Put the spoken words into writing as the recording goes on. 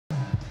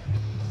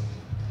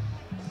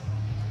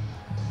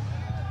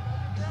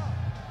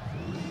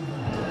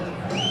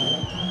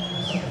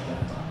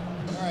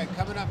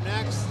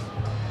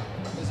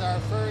our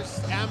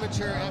first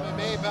amateur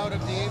MMA bout of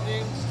the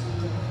evening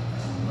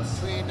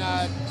between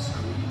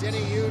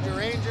Dene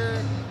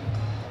Deranger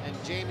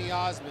and Jamie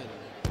Osmond.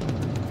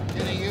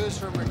 Dene is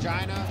from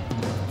Regina.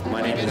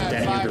 My name is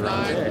Dene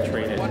Deranger. I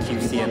train at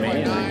QCMA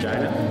in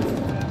Regina.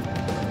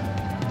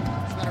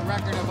 He's got a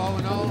record of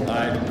 0-0.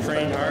 I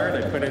trained hard.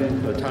 I put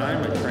in the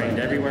time. I trained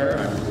everywhere.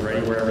 I'm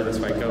ready wherever this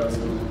fight goes.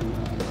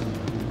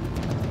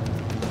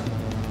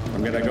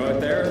 I'm going to go out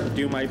there,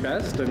 do my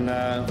best, and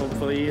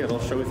hopefully it'll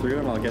show through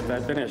and I'll get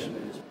that finish.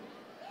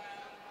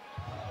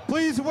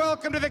 Please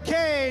welcome to the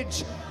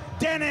cage,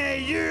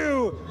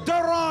 Dene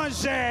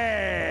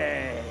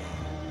Deranger.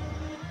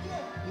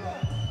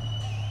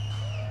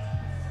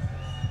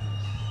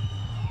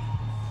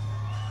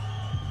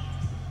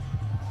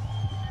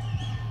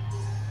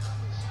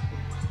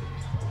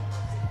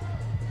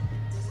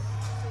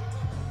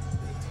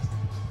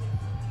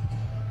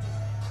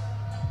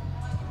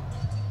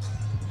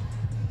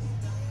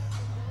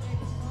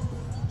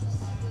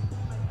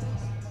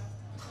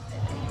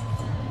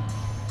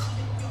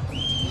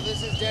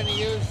 This is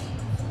Dene's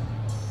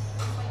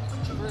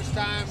first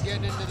time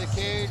getting into the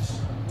cage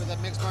with a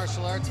mixed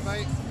martial arts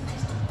fight.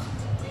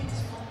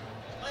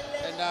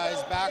 And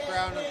his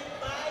background,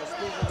 I was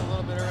speaking a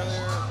little bit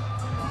earlier,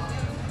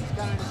 he's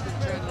kind of just been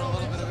training a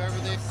little bit of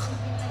everything,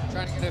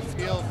 trying to get a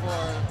feel for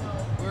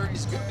where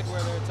he's good,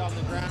 whether it's on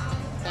the ground,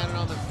 standing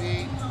on the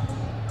feet,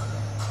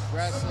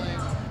 wrestling.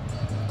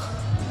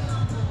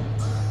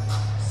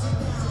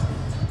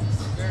 He's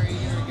very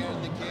eager to get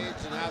in the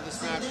cage and have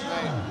this match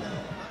tonight.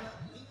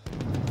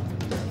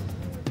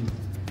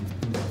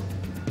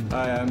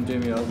 Hi, I'm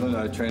Jamie Osmond.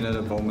 I train at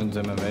Bowman's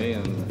MMA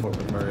in Fort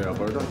McMurray,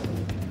 Alberta.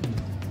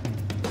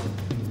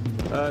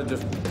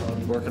 Just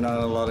working on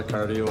a lot of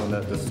cardio, and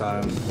at this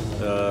time,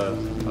 I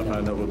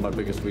found that was my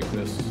biggest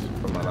weakness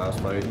from my last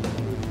fight.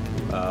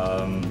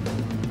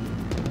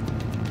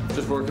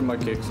 Just working my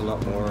kicks a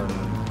lot more and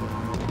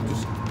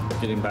just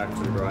getting back to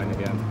the grind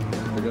again.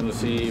 You're going to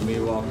see me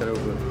walk it out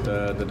with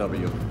the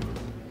W.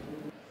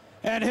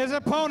 And his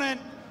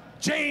opponent,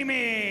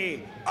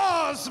 Jamie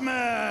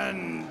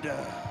Osmond.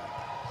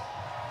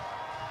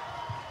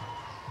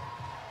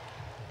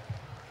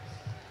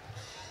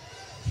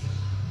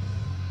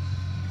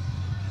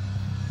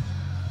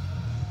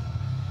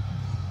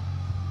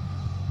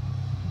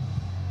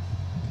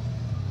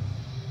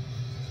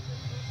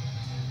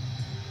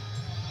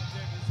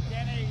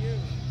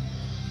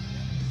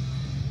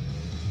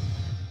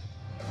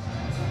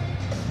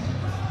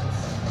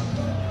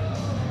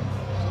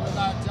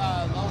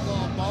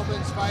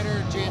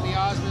 Fighter Jamie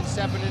Osmond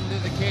stepping into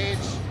the cage.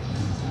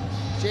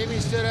 Jamie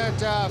stood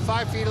at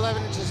 5 feet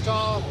 11 inches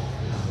tall,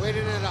 weighed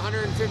in at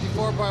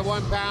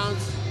 154.1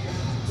 pounds.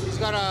 He's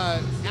got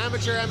an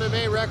amateur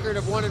MMA record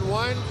of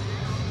 1-1,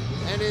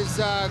 and has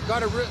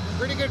got a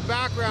pretty good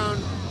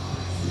background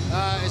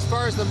as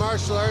far as the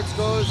martial arts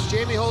goes.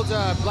 Jamie holds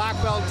a black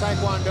belt in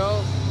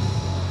Taekwondo,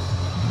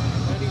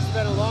 and he's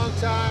spent a long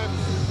time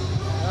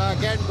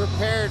getting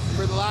prepared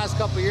for the last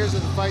couple of years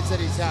of the fights that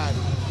he's had.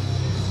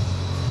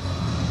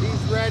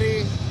 He's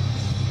ready.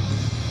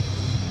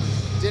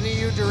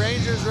 Dene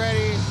Deranger's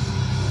ready.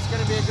 It's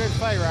going to be a good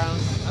fight round.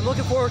 I'm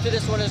looking forward to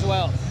this one as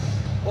well.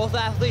 Both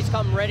athletes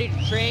come ready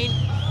to train,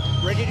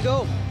 ready to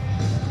go.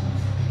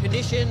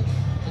 Condition,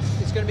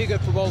 it's going to be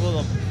good for both of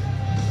them.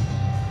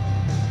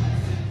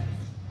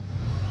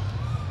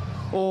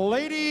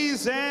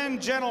 Ladies and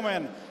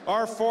gentlemen,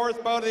 our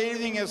fourth bout of the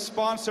evening is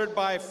sponsored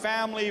by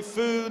Family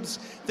Foods.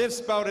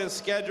 This bout is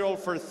scheduled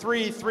for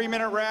three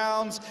 3-minute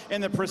rounds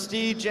in the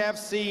Prestige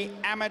FC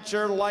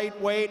Amateur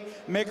Lightweight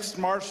Mixed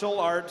Martial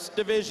Arts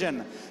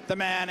Division. The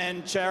man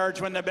in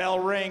charge when the bell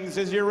rings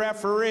is your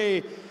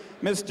referee,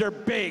 Mr.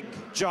 Big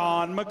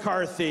John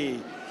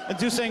McCarthy.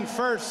 Introducing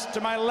first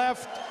to my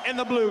left in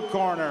the blue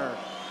corner.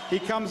 He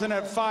comes in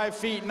at 5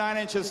 feet 9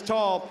 inches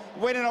tall,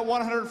 weighing at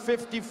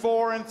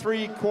 154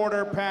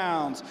 3/4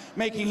 pounds,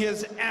 making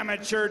his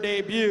amateur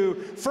debut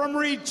from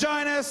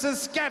Regina,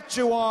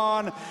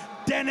 Saskatchewan,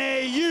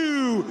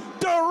 Dene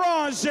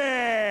Deranger.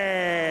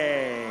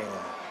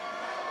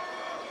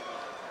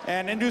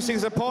 And introducing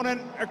his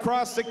opponent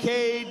across the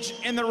cage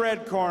in the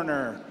red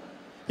corner.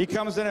 He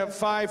comes in at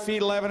 5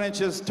 feet 11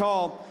 inches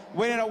tall,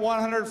 weighing at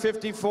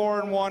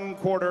 154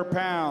 1/4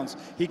 pounds.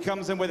 He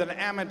comes in with an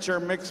amateur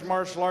mixed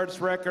martial arts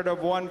record of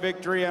 1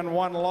 victory and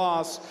 1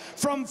 loss.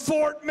 From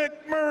Fort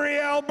McMurray,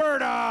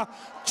 Alberta,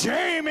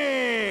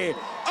 Jamie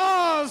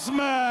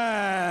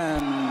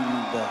Osmond.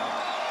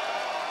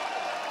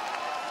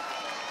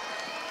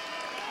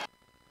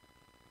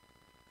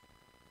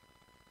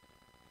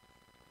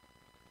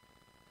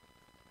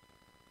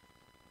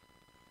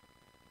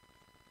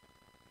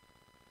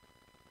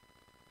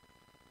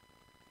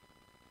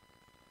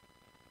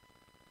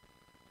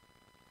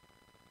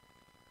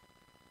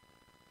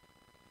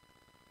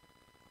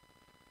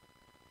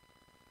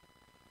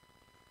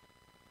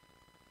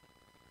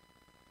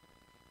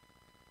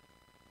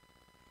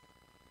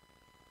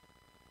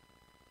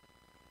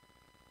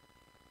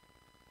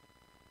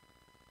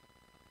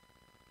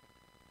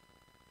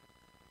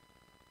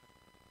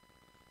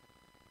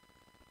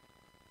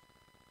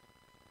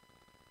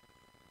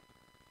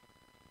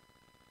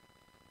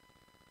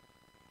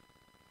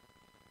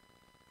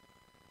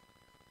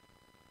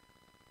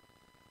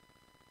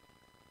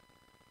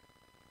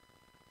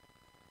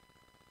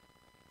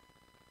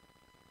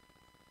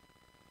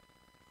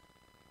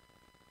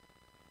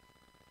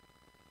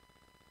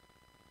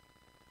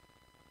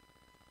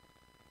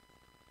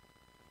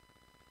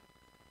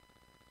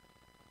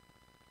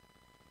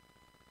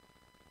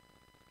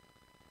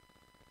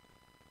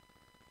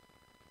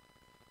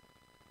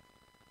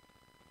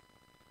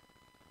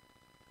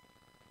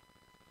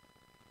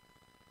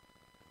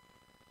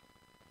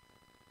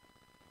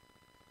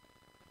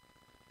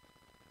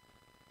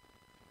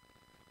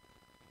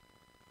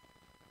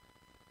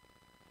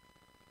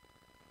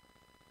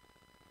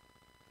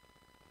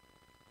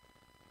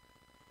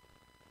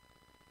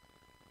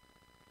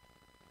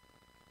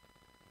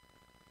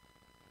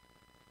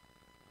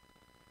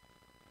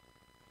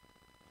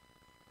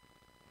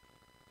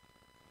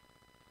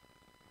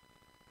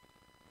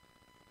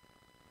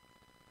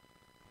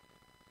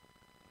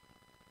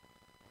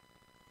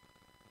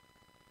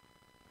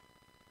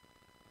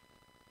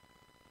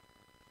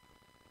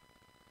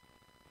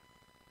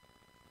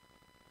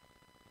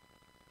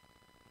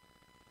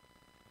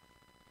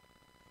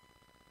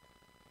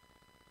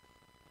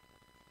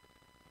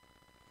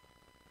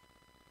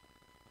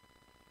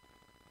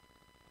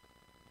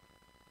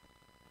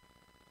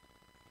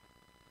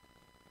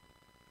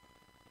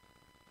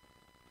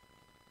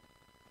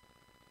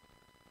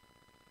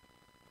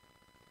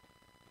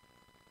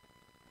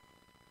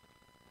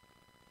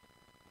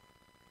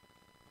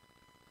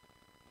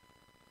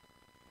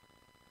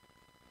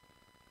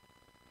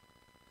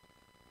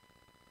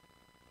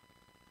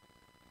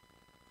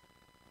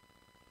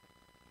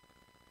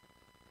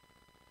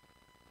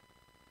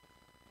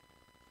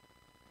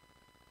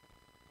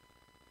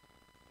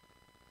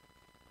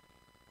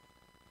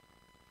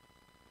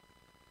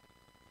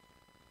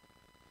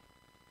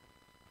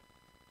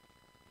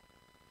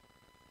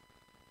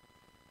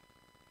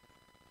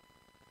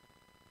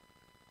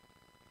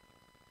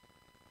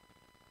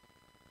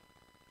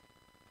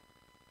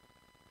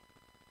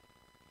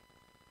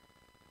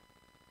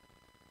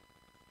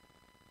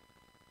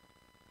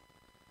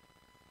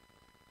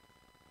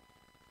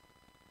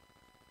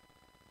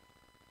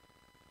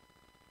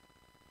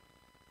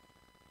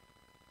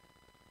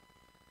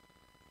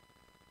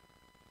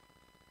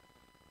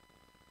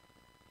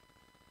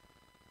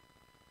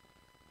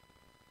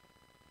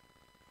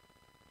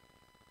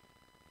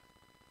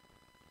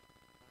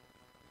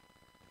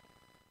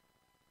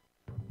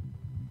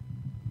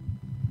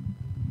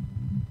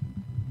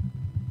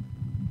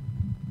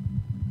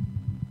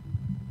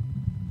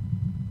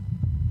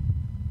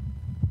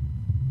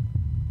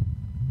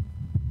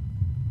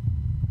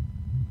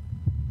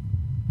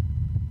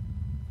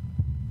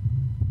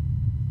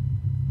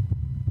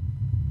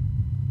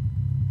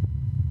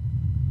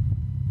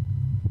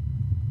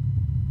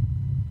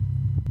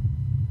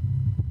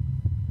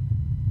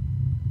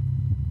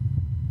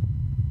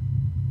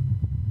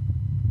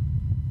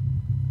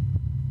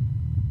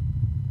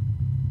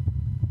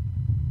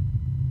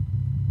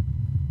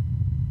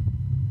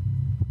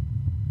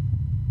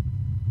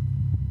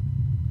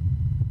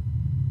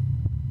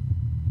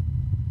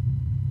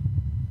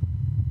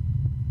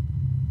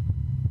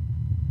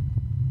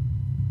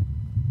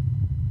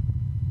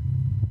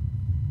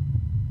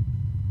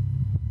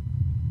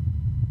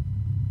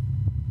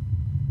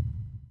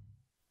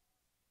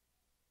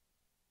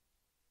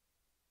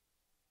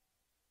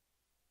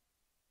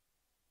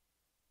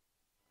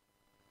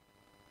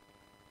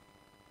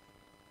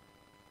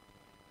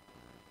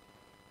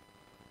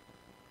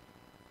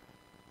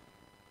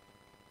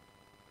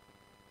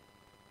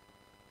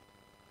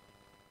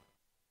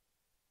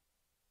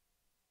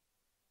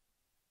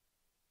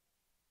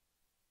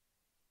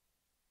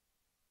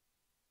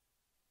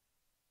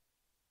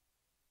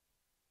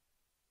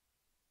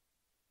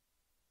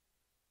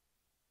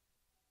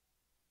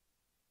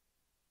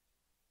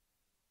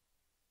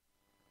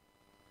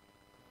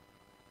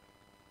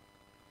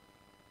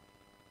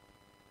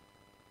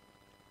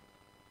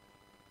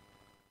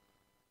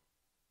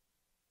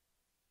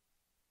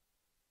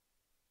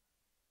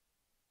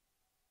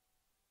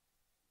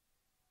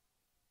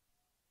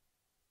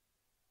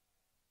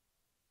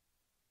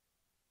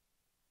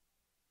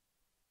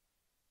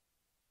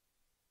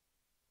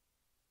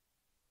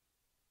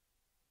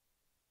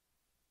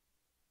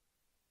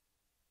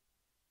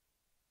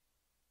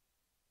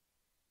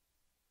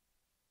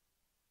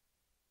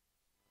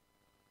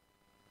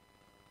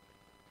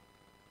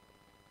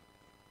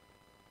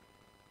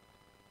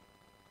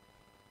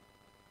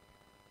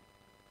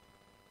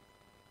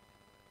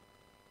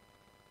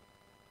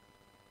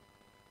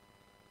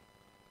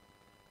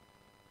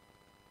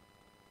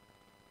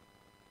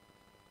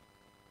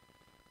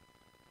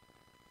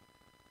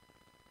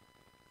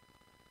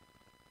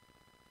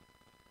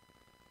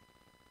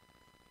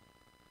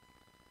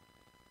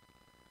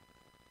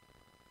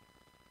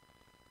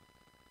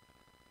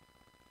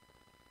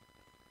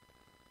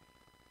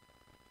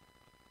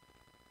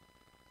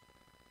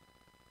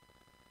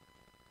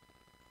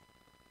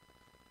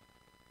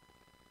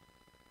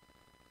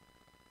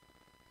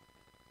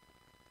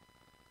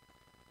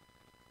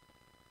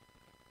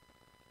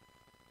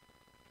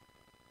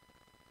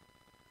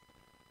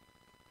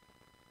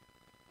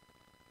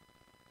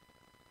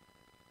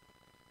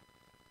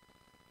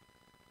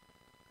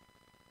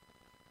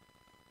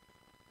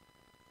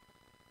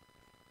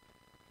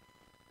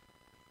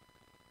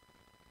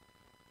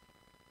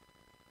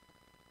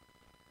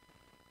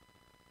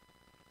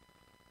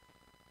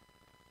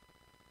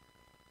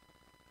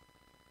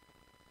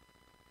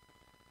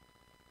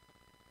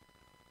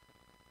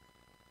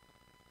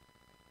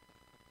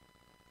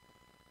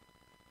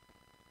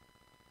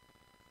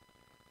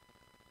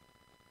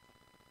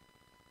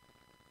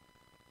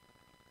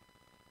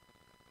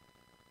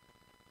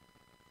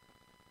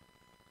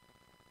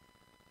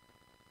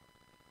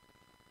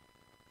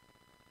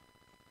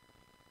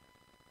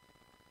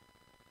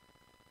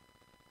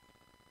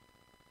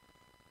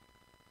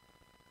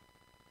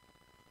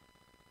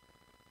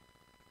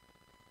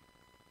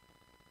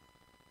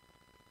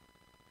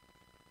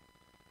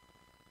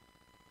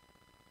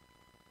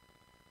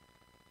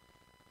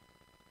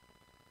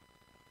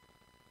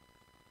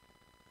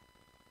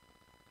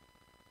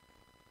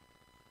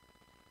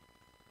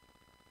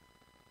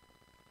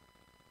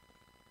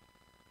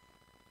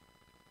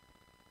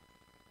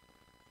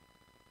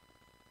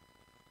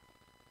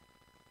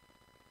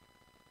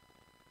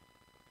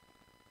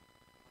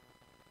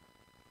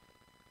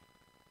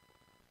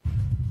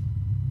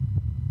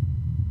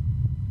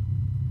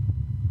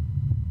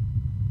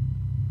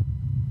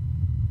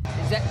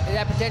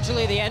 that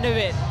potentially the end of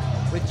it?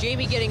 With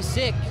Jamie getting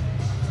sick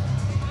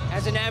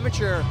as an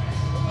amateur,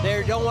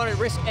 they don't want to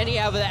risk any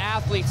of the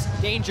athletes'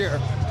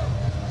 danger.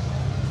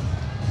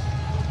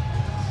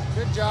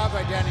 Good job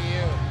by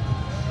Dene.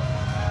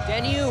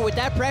 Dene, with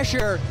that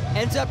pressure,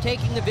 ends up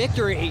taking the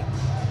victory. He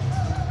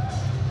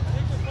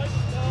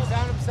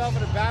found himself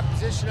in a bad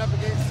position up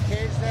against the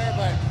cage there,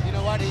 but you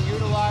know what? He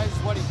utilized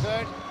what he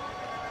could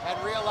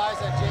and realized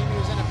that Jamie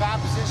was in a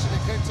bad position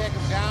and could take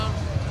him down,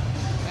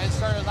 and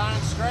started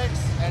landing strikes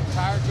and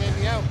tired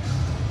Jamie out.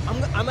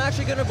 I'm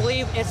actually going to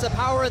believe it's the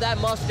power of that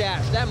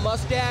mustache. That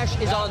mustache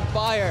is on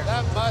fire.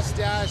 That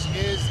mustache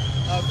is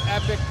of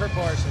epic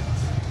proportions.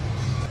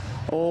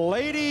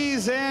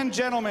 Ladies and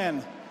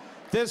gentlemen,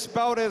 this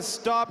bout is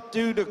stopped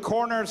due to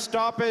corner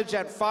stoppage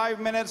at 5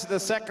 minutes of the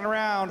second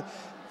round.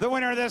 The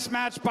winner of this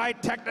match by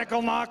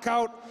technical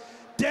knockout,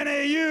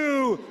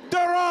 Dene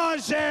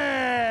Deranger!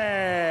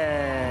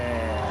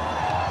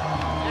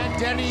 And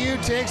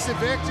Dene takes the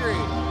victory.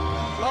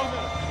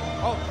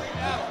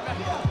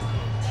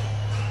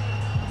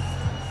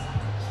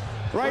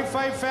 Right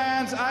Fight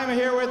fans, I'm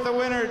here with the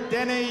winner,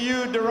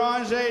 Dene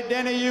Deranger.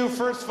 Dene,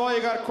 first of all, you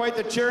got quite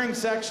the cheering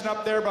section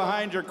up there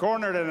behind your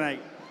corner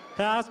tonight.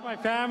 That's my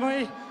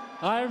family.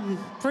 I'm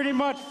pretty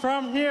much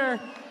from here.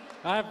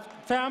 I have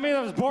family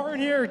that was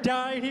born here,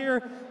 died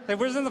here. They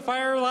was in the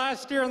fire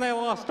last year and they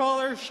lost all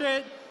their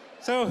shit.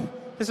 So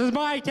this is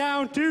my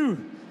town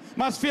too.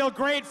 Must feel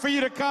great for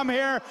you to come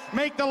here,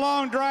 make the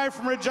long drive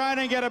from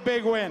Regina and get a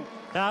big win.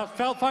 That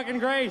felt fucking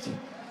great.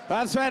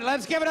 That's right.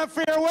 Let's give it up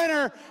for your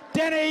winner,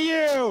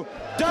 Dene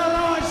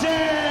Deranger!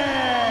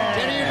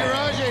 Dene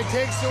Deranger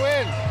takes the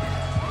win.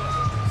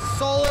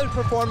 Solid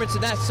performance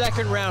in that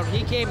second round.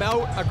 He came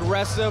out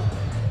aggressive.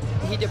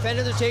 He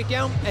defended the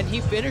takedown, and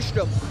he finished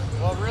him.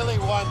 What really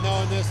won,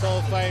 though, in this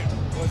whole fight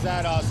was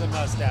that awesome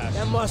mustache.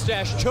 That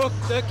mustache took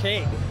the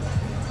cake.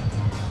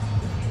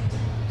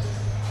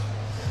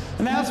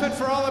 Announcement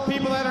for all the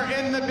people that are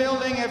in the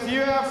building. If you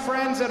have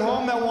friends at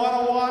home that want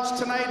to watch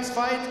tonight's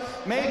fight,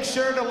 make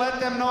sure to let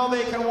them know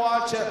they can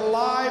watch it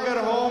live at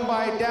home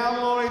by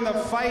downloading the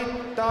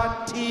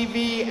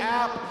Fight.tv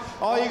app.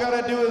 All you got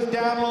to do is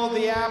download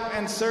the app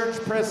and search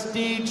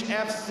Prestige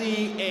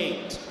FC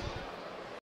 8.